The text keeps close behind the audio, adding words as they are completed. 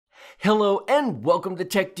Hello and welcome to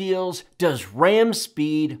Tech Deals. Does RAM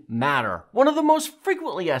speed matter? One of the most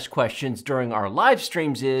frequently asked questions during our live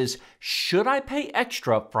streams is, should I pay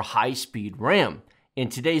extra for high-speed RAM? In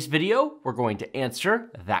today's video, we're going to answer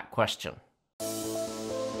that question.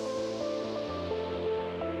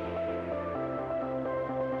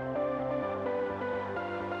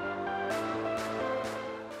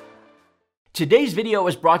 Today's video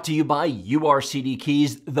is brought to you by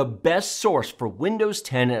URcdkey, the best source for Windows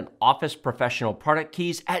 10 and Office Professional product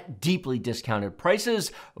keys at deeply discounted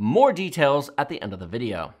prices. More details at the end of the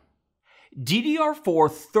video.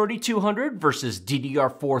 DDR4-3200 versus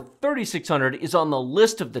DDR4-3600 is on the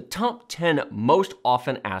list of the top 10 most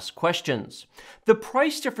often asked questions. The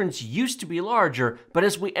price difference used to be larger, but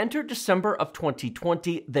as we enter December of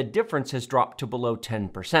 2020, the difference has dropped to below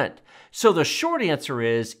 10%. So the short answer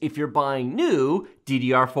is, if you're buying new,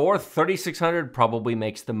 DDR4-3600 probably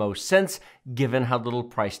makes the most sense, given how little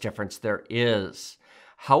price difference there is.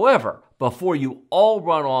 However, before you all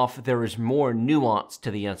run off, there is more nuance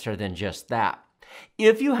to the answer than just that.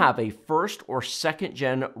 If you have a first or second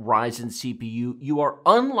gen Ryzen CPU, you are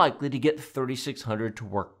unlikely to get 3600 to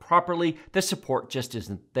work properly. The support just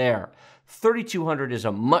isn't there. 3200 is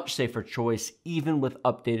a much safer choice, even with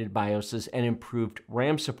updated BIOSes and improved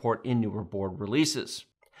RAM support in newer board releases.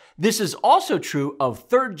 This is also true of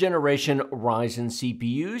third generation Ryzen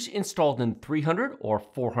CPUs installed in 300 or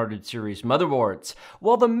 400 series motherboards.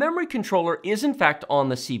 While the memory controller is in fact on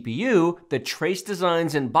the CPU, the trace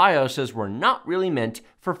designs and BIOSes were not really meant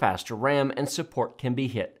for faster RAM, and support can be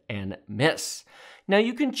hit and miss. Now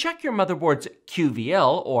you can check your motherboard's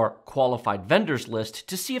QVL or qualified vendors list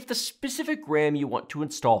to see if the specific RAM you want to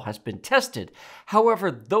install has been tested.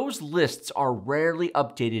 However, those lists are rarely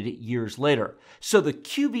updated years later. So the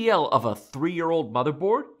QVL of a 3-year-old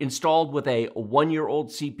motherboard installed with a 1-year-old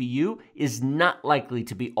CPU is not likely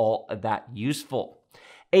to be all that useful.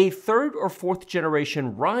 A third or fourth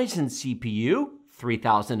generation Ryzen CPU,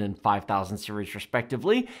 3000 and 5000 series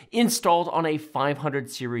respectively, installed on a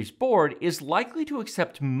 500 series board is likely to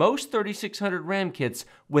accept most 3600 RAM kits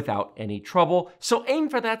without any trouble, so aim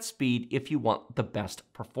for that speed if you want the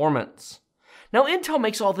best performance. Now Intel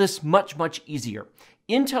makes all this much easier.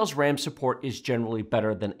 Intel's RAM support is generally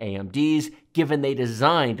better than AMD's, given they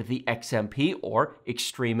designed the XMP or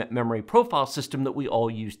Extreme Memory Profile system that we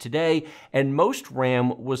all use today, and most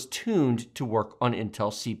RAM was tuned to work on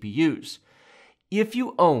Intel CPUs. If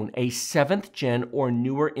you own a 7th gen or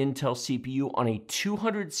newer Intel CPU on a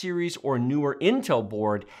 200 series or newer Intel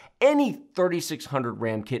board, any 3600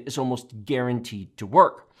 RAM kit is almost guaranteed to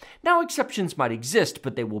work. Now, exceptions might exist,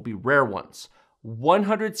 but they will be rare ones.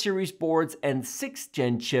 100 series boards and 6th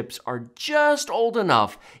gen chips are just old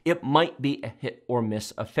enough it might be a hit or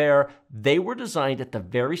miss affair. They were designed at the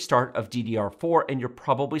very start of DDR4, and you're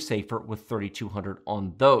probably safer with 3200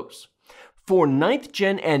 on those. For 9th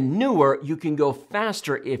gen and newer, you can go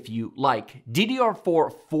faster if you like.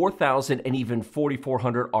 DDR4 4000 and even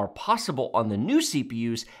 4400 are possible on the new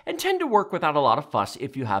CPUs and tend to work without a lot of fuss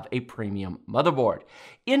if you have a premium motherboard.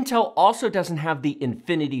 Intel also doesn't have the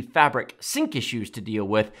Infinity Fabric sync issues to deal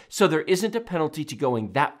with, so there isn't a penalty to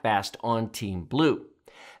going that fast on Team Blue.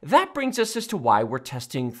 That brings us as to why we're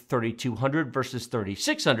testing 3200 versus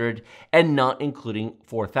 3600 and not including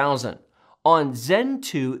 4000. On Zen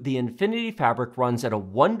 2, the Infinity Fabric runs at a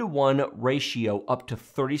 1-to-1 ratio up to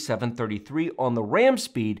 3733 on the RAM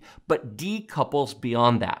speed, but decouples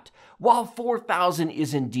beyond that. While 4000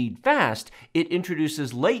 is indeed fast, it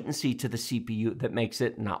introduces latency to the CPU that makes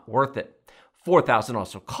it not worth it. 4000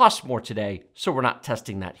 also costs more today, so we're not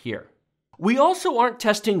testing that here. We also aren't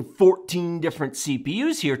testing 14 different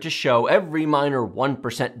CPUs here to show every minor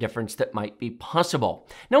 1% difference that might be possible.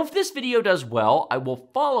 Now, if this video does well, I will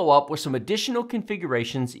follow up with some additional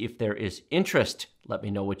configurations if there is interest. Let me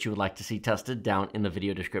know what you would like to see tested down in the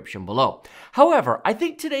video description below. However, I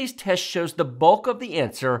think today's test shows the bulk of the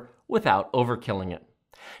answer without overkilling it.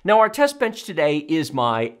 Now, our test bench today is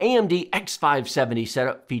my AMD X570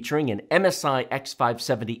 setup featuring an MSI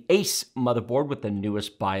X570 Ace motherboard with the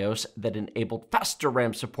newest BIOS that enabled faster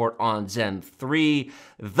RAM support on Zen 3.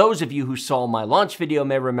 Those of you who saw my launch video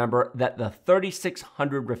may remember that the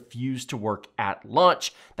 3600 refused to work at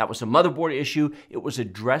launch. That was a motherboard issue. It was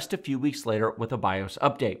addressed a few weeks later with a BIOS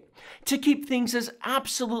update. To keep things as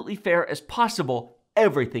absolutely fair as possible,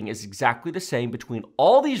 everything is exactly the same between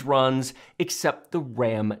all these runs except the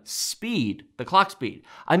RAM speed, the clock speed.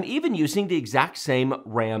 I'm even using the exact same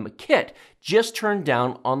RAM kit, just turned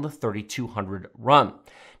down on the 3200 run.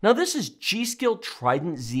 Now this is G.Skill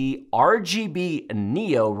Trident Z RGB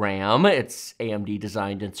Neo RAM. It's AMD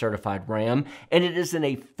designed and certified RAM, and it is in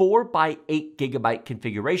a 4x8 GB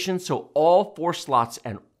configuration, so all 4 slots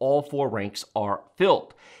and all 4 ranks are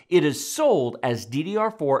filled. It is sold as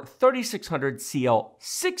DDR4-3600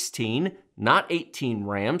 CL16, not 18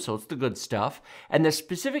 RAM, so it's the good stuff. And the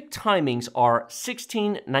specific timings are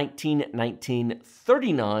 16, 19, 19,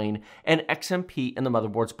 39, and XMP in the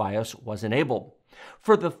motherboard's BIOS was enabled.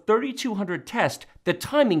 For the 3200 test, the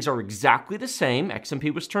timings are exactly the same.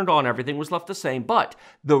 XMP was turned on, everything was left the same, but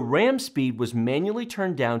the RAM speed was manually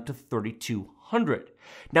turned down to 3200.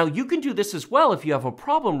 Now, you can do this as well if you have a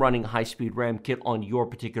problem running a high-speed RAM kit on your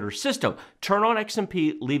particular system. Turn on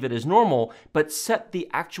XMP, leave it as normal, but set the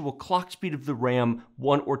actual clock speed of the RAM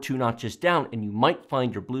 1 or 2 notches down, and you might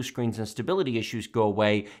find your blue screens and stability issues go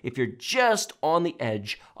away if you're just on the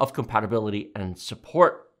edge of compatibility and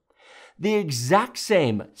support. The exact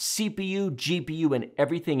same CPU, GPU, and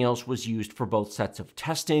everything else was used for both sets of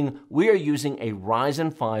testing. We are using a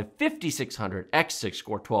Ryzen 5 5600X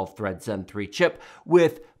 6-core 12-thread Zen 3 chip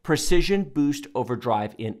with Precision Boost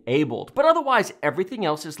Overdrive enabled, but otherwise everything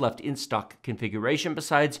else is left in stock configuration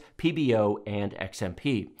besides PBO and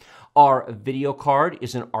XMP. Our video card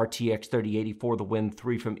is an RTX 3080 the Win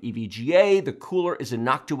 3 from EVGA. The cooler is a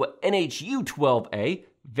Noctua NHU12A.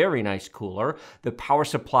 Very nice cooler. The power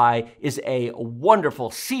supply is a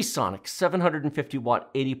wonderful Seasonic 750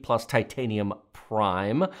 watt 80 plus titanium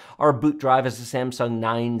prime. Our boot drive is a Samsung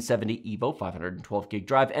 970 EVO 512 gig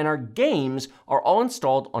drive, and our games are all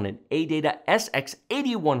installed on an ADATA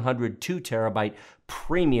SX8100 2TB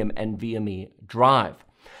premium NVMe drive.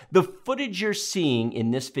 The footage you're seeing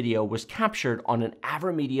in this video was captured on an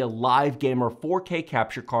AverMedia Live Gamer 4K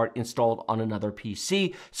capture card installed on another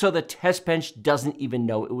PC, so the test bench doesn't even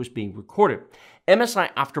know it was being recorded.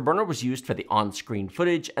 MSI Afterburner was used for the on-screen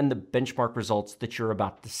footage and the benchmark results that you're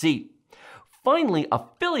about to see. Finally,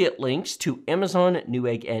 affiliate links to Amazon,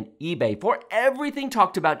 Newegg, and eBay for everything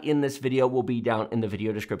talked about in this video will be down in the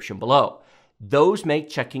video description below. Those make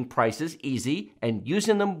checking prices easy, and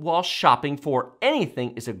using them while shopping for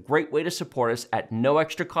anything is a great way to support us at no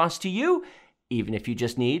extra cost to you, even if you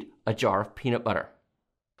just need a jar of peanut butter.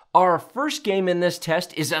 Our first game in this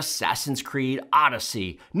test is Assassin's Creed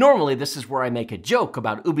Odyssey. Normally, this is where I make a joke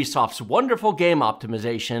about Ubisoft's wonderful game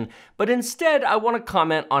optimization, but instead I want to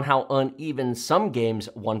comment on how uneven some games'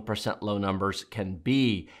 1% low numbers can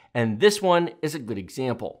be. And this one is a good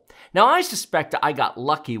example. Now, I suspect I got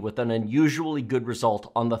lucky with an unusually good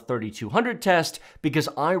result on the 3200 test because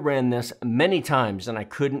I ran this many times and I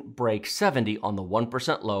couldn't break 70 on the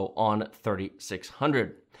 1% low on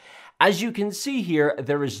 3600. As you can see here,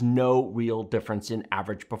 there is no real difference in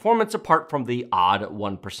average performance apart from the odd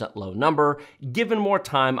 1% low number. Given more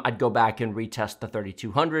time, I'd go back and retest the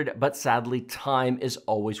 3200, but sadly, time is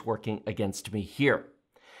always working against me here.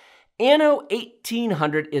 Anno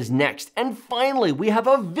 1800 is next, and finally, we have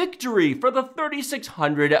a victory for the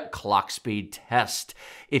 3600 clock speed test.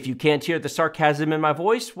 If you can't hear the sarcasm in my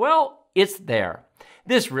voice, well, it's there.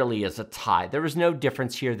 This really is a tie. There is no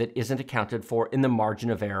difference here that isn't accounted for in the margin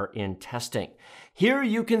of error in testing. Here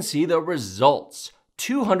you can see the results.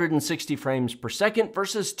 260 frames per second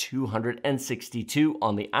versus 262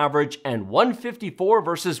 on the average, and 154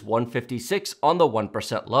 versus 156 on the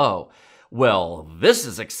 1% low. Well, this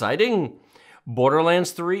is exciting.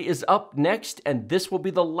 Borderlands 3 is up next, and this will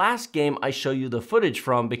be the last game I show you the footage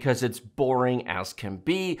from because it's boring as can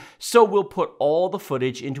be, so we'll put all the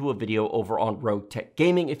footage into a video over on Rogue Tech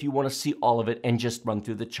Gaming if you want to see all of it and just run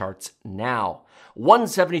through the charts now.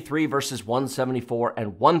 173 versus 174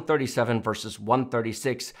 and 137 versus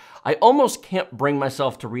 136. I almost can't bring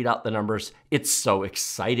myself to read out the numbers. It's so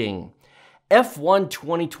exciting. F1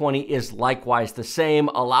 2020 is likewise the same.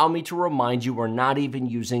 Allow me to remind you we're not even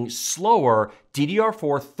using slower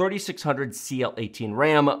DDR4-3600 CL18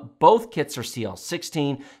 RAM. Both kits are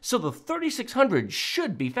CL16, so the 3600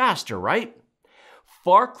 should be faster, right?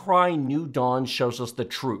 Far Cry New Dawn shows us the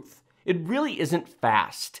truth. It really isn't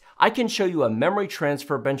fast. I can show you a memory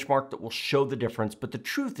transfer benchmark that will show the difference, but the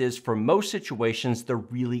truth is, for most situations, there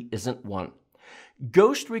really isn't one.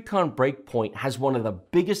 Ghost Recon Breakpoint has one of the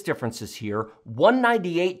biggest differences here,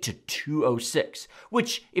 198 to 206,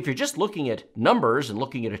 which, if you're just looking at numbers and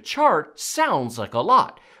looking at a chart, sounds like a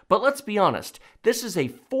lot. But let's be honest, this is a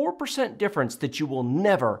 4% difference that you will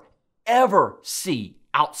never, ever see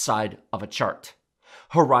outside of a chart.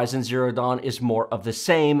 Horizon Zero Dawn is more of the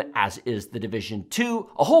same, as is The Division 2,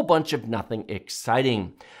 a whole bunch of nothing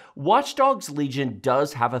exciting. Watch Dogs Legion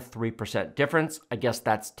does have a 3% difference. I guess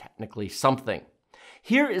that's technically something.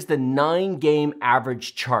 Here is the 9-game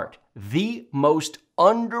average chart, the most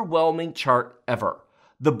underwhelming chart ever.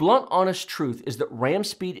 The blunt, honest truth is that RAM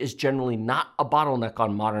speed is generally not a bottleneck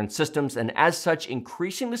on modern systems, and as such,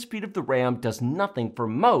 increasing the speed of the RAM does nothing for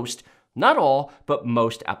most, not all, but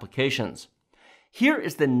most applications. Here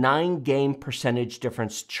is the 9-game percentage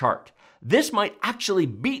difference chart. This might actually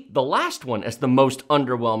beat the last one as the most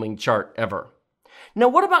underwhelming chart ever. Now,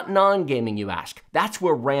 what about non-gaming, you ask? That's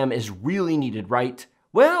where RAM is really needed, right?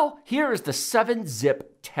 Well, here is the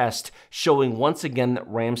 7-zip test showing once again that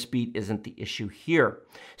RAM speed isn't the issue here.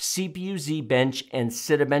 CPU Z-Bench and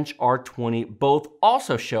Cinebench R20 both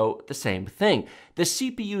also show the same thing. The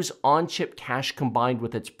CPU's on-chip cache combined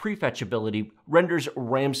with its prefetch ability renders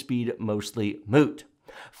RAM speed mostly moot.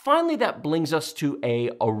 Finally, that brings us to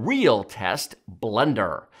a real test,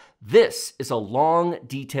 Blender. This is a long,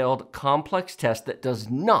 detailed, complex test that does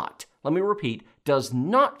not, let me repeat, does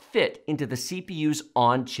not fit into the CPU's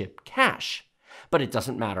on-chip cache. But it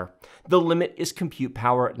doesn't matter. The limit is compute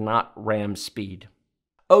power, not RAM speed.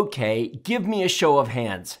 Okay, give me a show of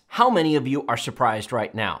hands. How many of you are surprised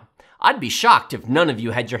right now? I'd be shocked if none of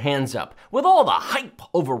you had your hands up. With all the hype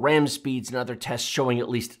over RAM speeds and other tests showing at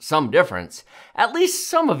least some difference, at least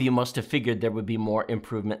some of you must have figured there would be more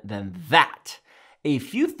improvement than that. A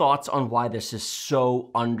few thoughts on why this is so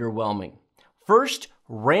underwhelming. First,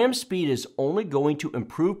 RAM speed is only going to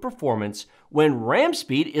improve performance when RAM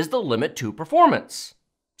speed is the limit to performance.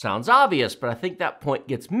 Sounds obvious, but I think that point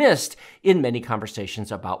gets missed in many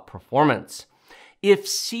conversations about performance. If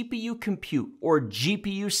CPU compute or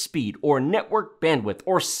GPU speed or network bandwidth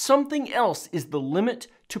or something else is the limit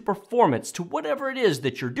to performance to whatever it is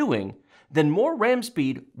that you're doing, then more RAM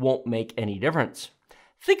speed won't make any difference.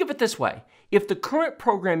 Think of it this way. If the current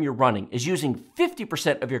program you're running is using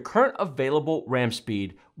 50% of your current available RAM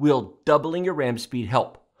speed, will doubling your RAM speed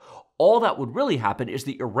help? All that would really happen is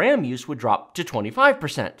that your RAM use would drop to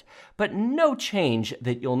 25%, but no change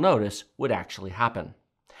that you'll notice would actually happen.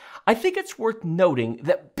 I think it's worth noting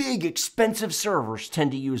that big, expensive servers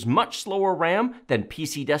tend to use much slower RAM than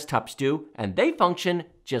PC desktops do, and they function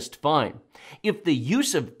just fine. If the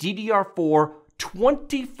use of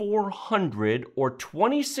DDR4-2400 or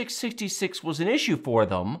 2666 was an issue for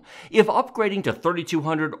them, if upgrading to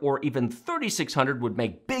 3200 or even 3600 would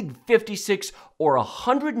make big 56 or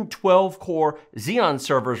 112 core Xeon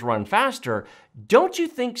servers run faster, don't you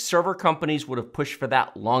think server companies would have pushed for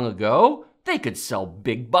that long ago? They could sell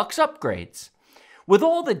big bucks upgrades. With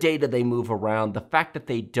all the data they move around, the fact that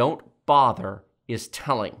they don't bother is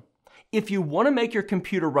telling. If you want to make your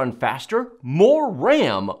computer run faster, more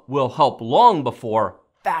RAM will help long before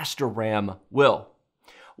faster RAM will.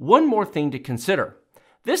 One more thing to consider.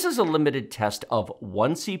 This is a limited test of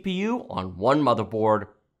one CPU on one motherboard.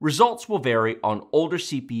 Results will vary on older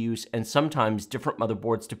CPUs and sometimes different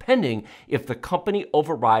motherboards depending if the company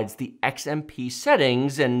overrides the XMP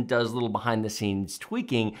settings and does little behind-the-scenes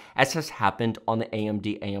tweaking, as has happened on the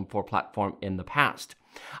AMD AM4 platform in the past.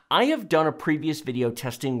 I have done a previous video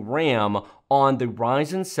testing RAM on the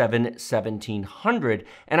Ryzen 7 1700,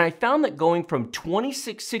 and I found that going from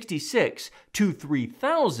 2666 to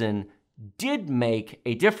 3000 did make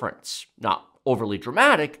a difference. Not overly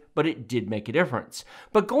dramatic, but it did make a difference.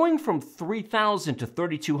 But going from 3000 to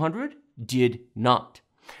 3200 did not.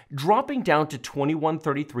 Dropping down to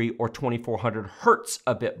 2133 or 2400 hurts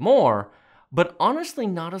a bit more, but honestly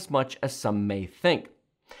not as much as some may think.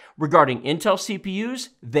 Regarding Intel CPUs,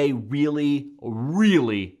 they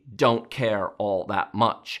really don't care all that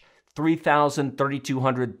much. 3000,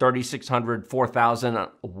 3200, 3600, 4000,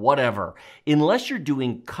 whatever. Unless you're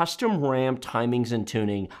doing custom RAM timings and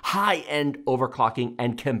tuning, high-end overclocking,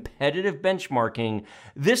 and competitive benchmarking,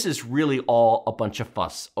 this is really all a bunch of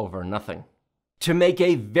fuss over nothing. To make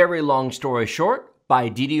a very long story short, buy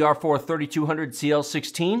DDR4-3200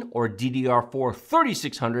 CL16 or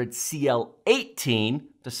DDR4-3600 CL18.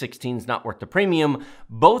 The 16's not worth the premium.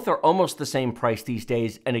 Both are almost the same price these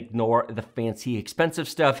days, and ignore the fancy expensive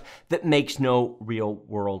stuff that makes no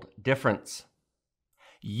real-world difference.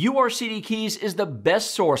 URcdkeys is the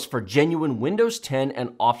best source for genuine Windows 10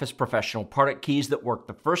 and Office Professional product keys that work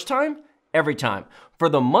the first time, every time. For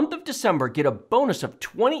the month of December, get a bonus of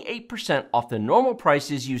 28% off the normal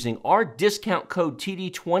prices using our discount code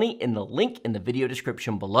TD20 in the link in the video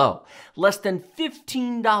description below. Less than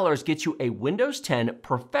 $15 gets you a Windows 10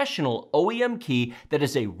 professional OEM key that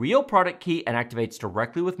is a real product key and activates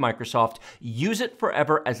directly with Microsoft. Use it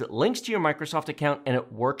forever as it links to your Microsoft account and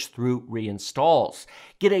it works through reinstalls.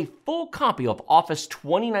 Get a full copy of Office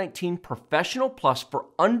 2019 Professional Plus for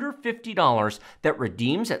under $50 that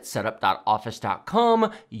redeems at setup.office.com.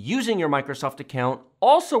 microsoft.office.com using your Microsoft account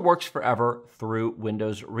also works forever through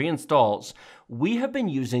Windows reinstalls. We have been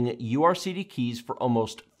using URcdkeys for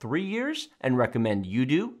almost 3 years and recommend you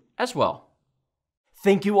do as well.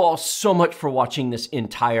 Thank you all so much for watching this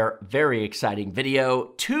entire very exciting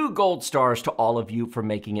video. 2 gold stars to all of you for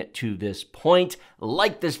making it to this point.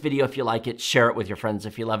 Like this video if you like it, share it with your friends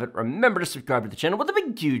if you love it. Remember to subscribe to the channel with the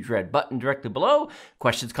big huge red button directly below.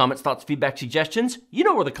 Questions, comments, thoughts, feedback, suggestions, you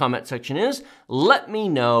know where the comment section is. Let me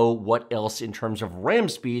know what else in terms of RAM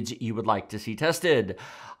speeds you would like to see tested.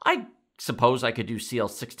 I suppose I could do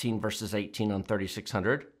CL16 versus 18 on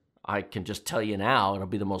 3600. I can just tell you now, it'll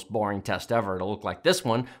be the most boring test ever. It'll look like this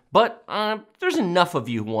one, but there's enough of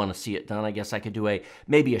you who want to see it done. I guess I could do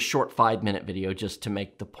maybe a short 5-minute video just to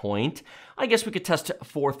make the point. I guess we could test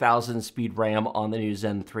 4000 speed RAM on the new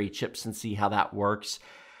Zen 3 chips and see how that works.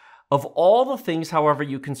 Of all the things, however,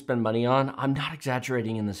 you can spend money on, I'm not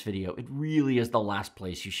exaggerating in this video. It really is the last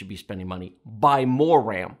place you should be spending money. Buy more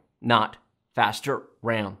RAM, not faster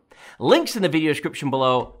RAM. Links in the video description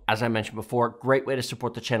below. As I mentioned before, great way to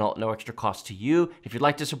support the channel at no extra cost to you. If you'd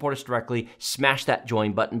like to support us directly, smash that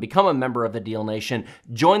join button, become a member of the Deal Nation,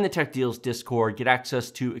 join the Tech Deals Discord, get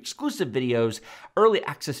access to exclusive videos, early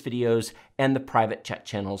access videos, and the private chat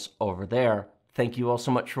channels over there. Thank you all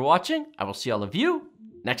so much for watching. I will see all of you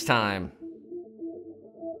next time.